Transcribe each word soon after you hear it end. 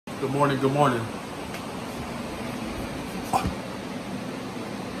Good morning, good morning.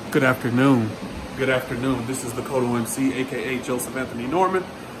 Good afternoon. Good afternoon. This is the Kodo MC, aka Joseph Anthony Norman.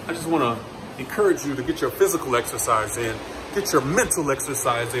 I just want to encourage you to get your physical exercise in, get your mental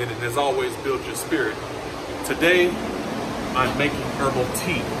exercise in, and as always, build your spirit. Today, I'm making herbal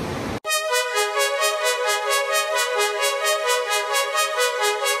tea.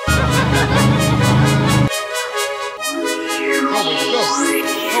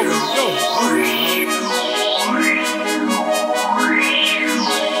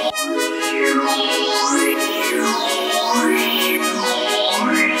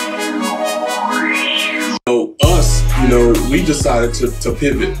 We decided to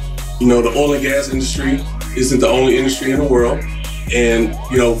pivot. The oil and gas industry isn't the only industry in the world. And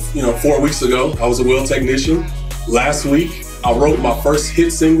 4 weeks ago, I was a well technician. Last week, I wrote my first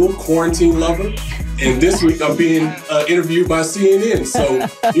hit single, Quarantine Lover. And this week, I'm being interviewed by CNN. So,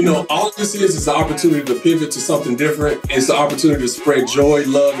 all of this is the opportunity to pivot to something different. It's the opportunity to spread joy,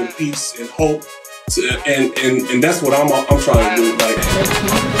 love, and peace and hope. And that's what I'm trying to do.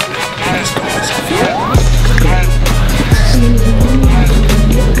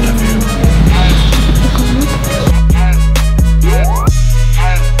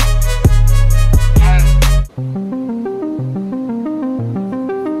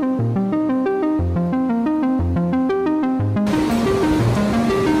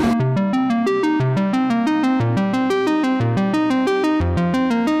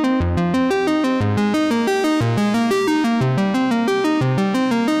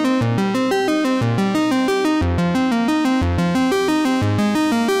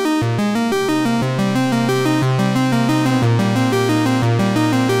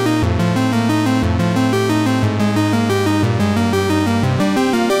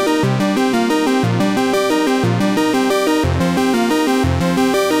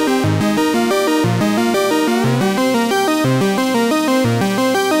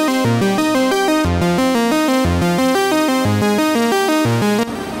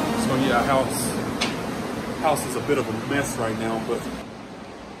 House is a bit of a mess right now, but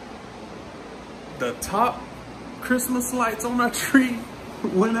the top Christmas lights on our tree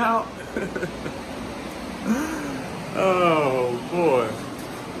went out. Oh boy.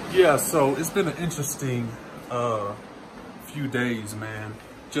 Yeah, so it's been an interesting few days, man,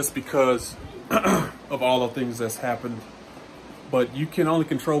 just because of all the things that's happened. But you can only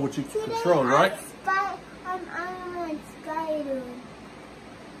control what you can control, right? I'm Iron Spider.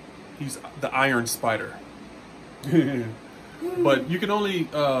 He's the Iron Spider. But you can only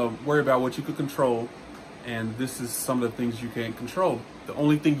worry about what you can control, and this is some of the things you can't control. The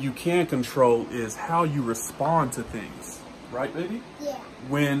only thing you can control is how you respond to things, right, baby? Yeah.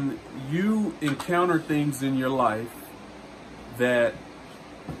 When you encounter things in your life that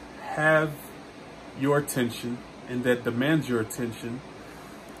have your attention and that demands your attention,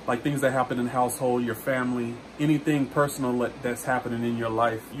 like things that happen in the household, your family, anything personal that's happening in your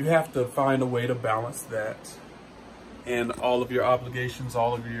life, you have to find a way to balance that. And all of your obligations,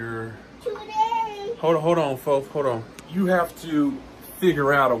 all of your... Today. Hold on, folks, hold on. You have to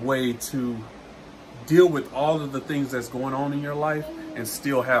figure out a way to deal with all of the things that's going on in your life and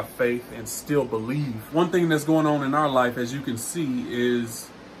still have faith and still believe. One thing that's going on in our life, as you can see, is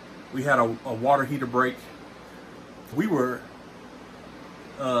we had a water heater break. We were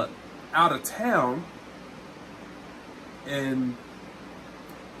out of town and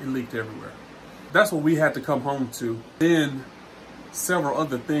it leaked everywhere. That's what we had to come home to. Then several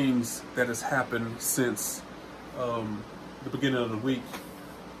other things that has happened since the beginning of the week.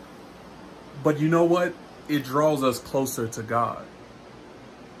 But you know what? It draws us closer to God.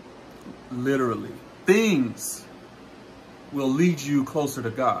 Literally. Things will lead you closer to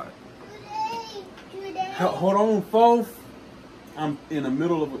God. Today. Hold on, folks. I'm in the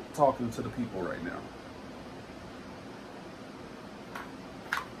middle of talking to the people right now.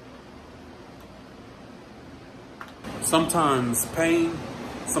 Sometimes pain,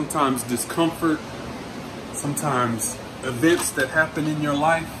 sometimes discomfort, sometimes events that happen in your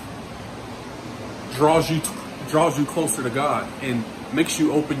life draws you closer to God and makes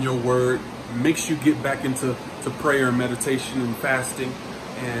you open your word, makes you get back into prayer and meditation and fasting.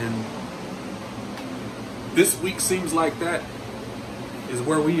 And this week seems like that is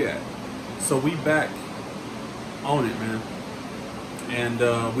where we at. So we back on it, man.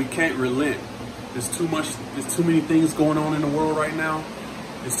 And we can't relent. There's too many things going on in the world right now.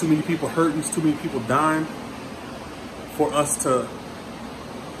 There's too many people hurting, there's too many people dying for us to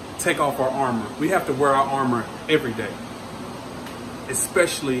take off our armor. We have to wear our armor every day,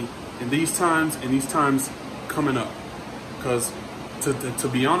 especially in these times and these times coming up, because to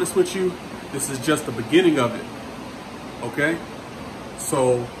be honest with you, this is just the beginning of it. Okay?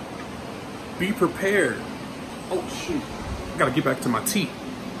 So be prepared. Oh shoot, I gotta get back to my tea.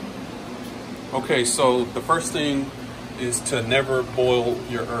 Okay, so the first thing is to never boil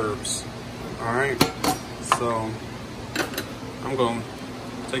your herbs. All right, so I'm gonna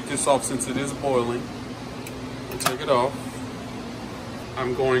take this off since it is boiling. I'll take it off.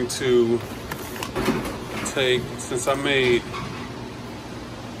 I'm going to take, since I made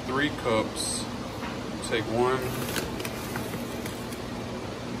 3 cups, take 1,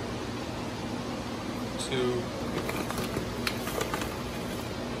 2,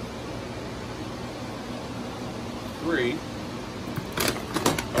 3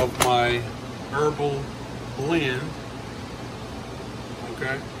 of my herbal blend.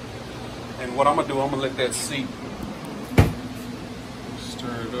 Okay, and what I'm gonna do, I'm gonna let that seep.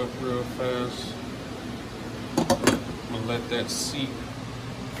 Stir it up real fast. I'm gonna let that seep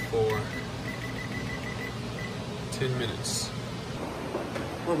for 10 minutes.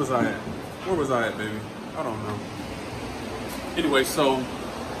 Where was I at? Where was I at, baby? I don't know. Anyway, so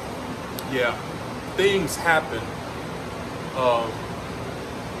yeah, things happen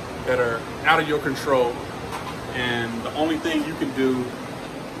that are out of your control, and the only thing you can do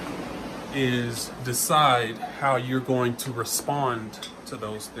is decide how you're going to respond to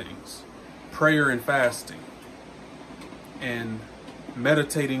those things. Prayer and fasting, and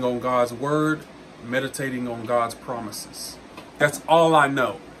meditating on God's word, meditating on God's promises. That's all I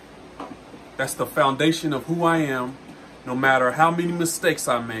know. That's the foundation of who I am. No matter how many mistakes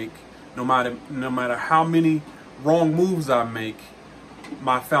I make, no matter how many wrong moves I make,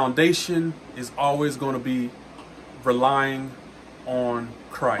 my foundation is always going to be relying on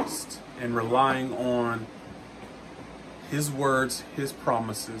Christ and relying on His words, His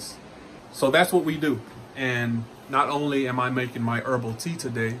promises. So that's what we do. And not only am I making my herbal tea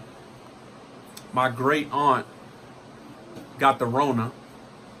today, my great aunt got the Rona.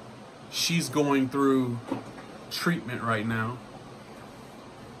 She's going through treatment right now.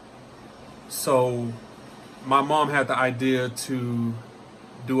 So my mom had the idea to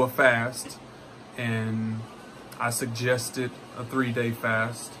do a fast, and I suggested a 3-day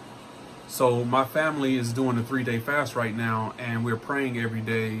fast. So my family is doing a 3-day fast right now, and we're praying every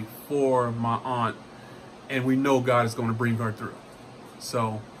day for my aunt, and we know God is going to bring her through.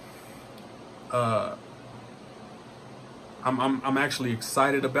 So I'm actually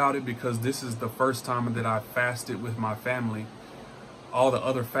excited about it, because this is the first time that I fasted with my family. All the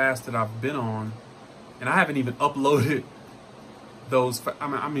other fasts that I've been on, and I haven't even uploaded those. I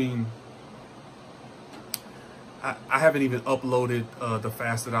haven't even uploaded the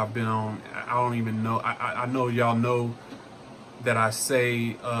fast that I've been on. I don't even know. I know y'all know that I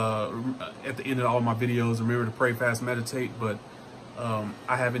say at the end of all my videos, remember to pray, fast, meditate. But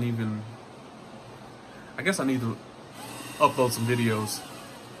I haven't even. I guess I need to upload some videos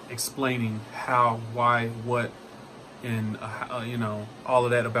explaining how, why, what, and you know, all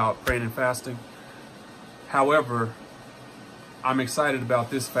of that about praying and fasting. However, I'm excited about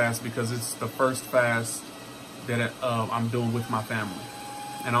this fast because it's the first fast that I'm doing with my family,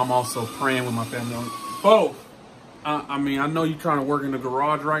 and I'm also praying with my family. Both. I mean, I know you're trying to work in the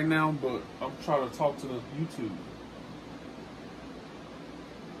garage right now, but I'm trying to talk to the YouTube,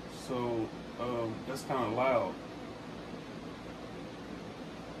 so that's kind of loud.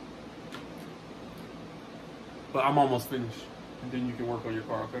 But I'm almost finished, and then you can work on your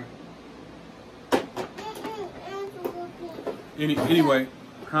car, okay? Anyway,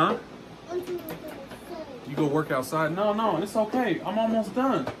 huh? You go work outside? No, it's okay. I'm almost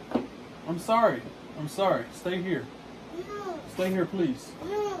done. I'm sorry. Stay here. Stay here, please.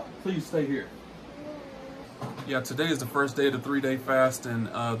 Please stay here. Yeah, today is the first day of the 3-day fast, and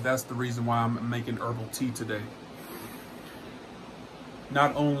that's the reason why I'm making herbal tea today.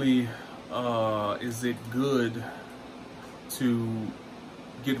 Not only is it good to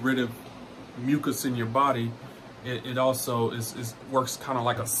get rid of mucus in your body, it also works kind of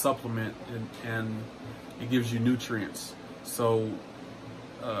like a supplement, and it gives you nutrients. So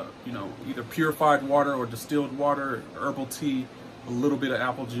you know, either purified water or distilled water, herbal tea, a little bit of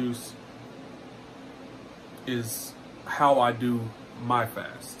apple juice is how I do my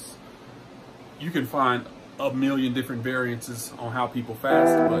fasts. You can find a million different variances on how people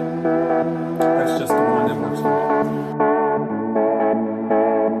fast, but that's just the one that works for me.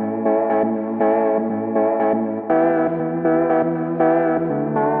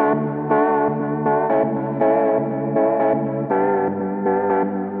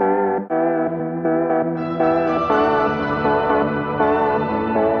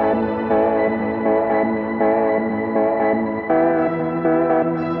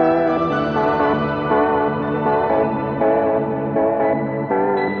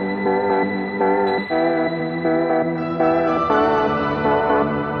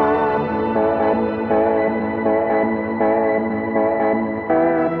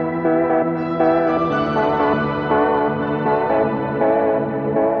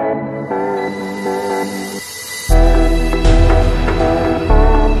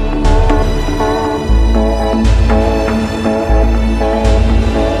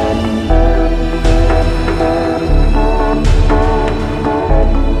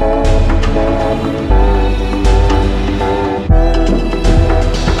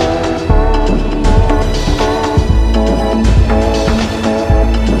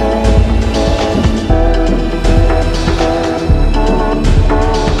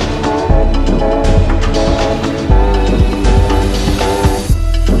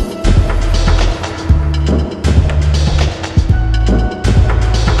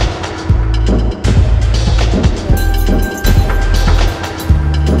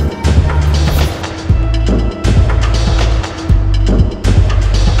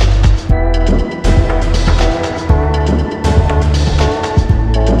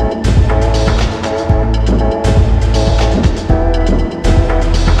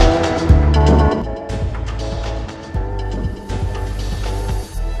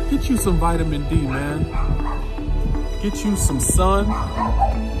 vitamin D, man. Get you some sun.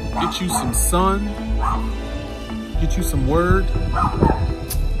 Get you some sun. Get you some word.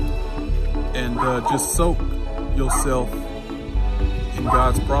 And just soak yourself in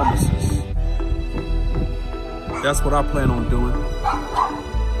God's promises. That's what I plan on doing.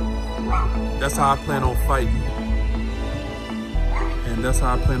 That's how I plan on fighting. And that's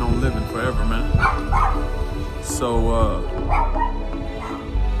how I plan on living forever, man. So,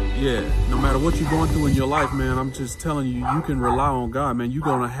 yeah, no matter what you're going through in your life, man, I'm just telling you, you can rely on God, man. You're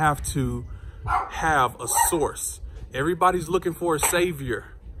going to have a source. Everybody's looking for a savior.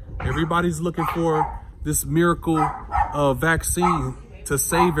 Everybody's looking for this miracle vaccine to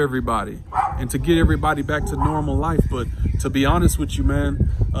save everybody and to get everybody back to normal life. But to be honest with you,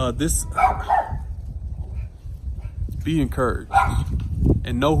 man, be encouraged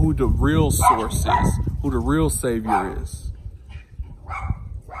and know who the real source is, who the real savior is.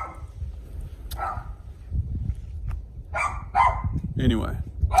 Anyway,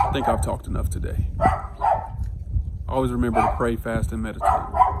 I think I've talked enough today. Always remember to pray, fast, and meditate.